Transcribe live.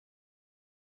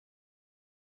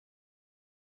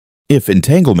If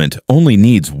entanglement only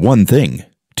needs one thing,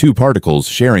 two particles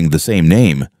sharing the same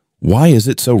name, why is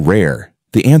it so rare?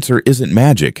 The answer isn't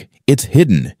magic, it's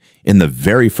hidden. In the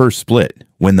very first split,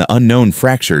 when the unknown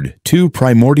fractured, two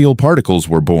primordial particles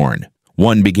were born.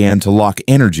 One began to lock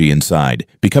energy inside,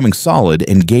 becoming solid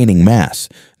and gaining mass.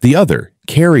 The other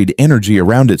carried energy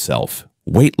around itself,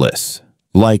 weightless,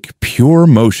 like pure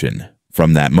motion.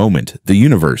 From that moment, the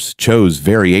universe chose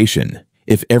variation.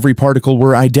 If every particle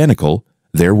were identical,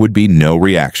 there would be no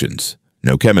reactions,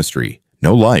 no chemistry,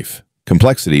 no life.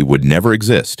 Complexity would never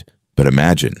exist. But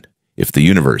imagine if the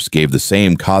universe gave the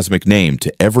same cosmic name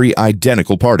to every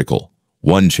identical particle,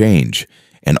 one change,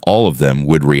 and all of them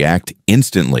would react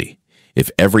instantly.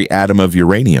 If every atom of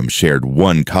uranium shared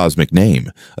one cosmic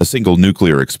name, a single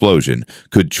nuclear explosion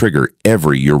could trigger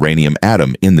every uranium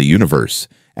atom in the universe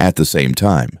at the same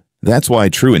time. That's why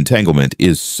true entanglement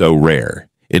is so rare.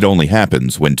 It only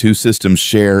happens when two systems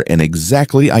share an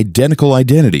exactly identical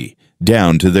identity,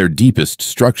 down to their deepest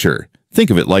structure. Think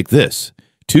of it like this.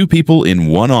 Two people in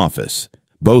one office,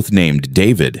 both named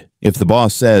David. If the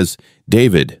boss says,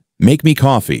 "David, make me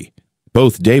coffee,"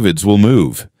 both Davids will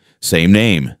move. Same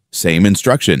name, same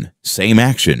instruction, same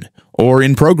action. Or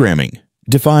in programming,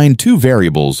 define two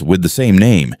variables with the same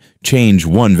name, change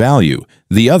one value,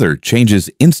 the other changes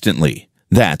instantly.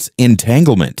 That's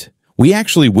entanglement. We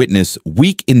actually witness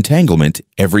weak entanglement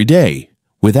every day.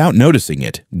 Without noticing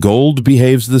it, gold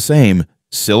behaves the same,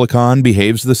 silicon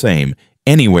behaves the same,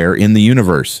 anywhere in the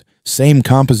universe. Same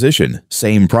composition,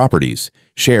 same properties,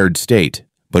 shared state.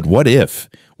 But what if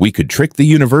we could trick the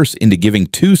universe into giving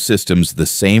two systems the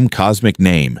same cosmic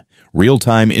name?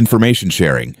 Real-time information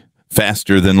sharing,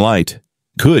 faster than light,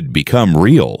 could become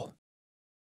real.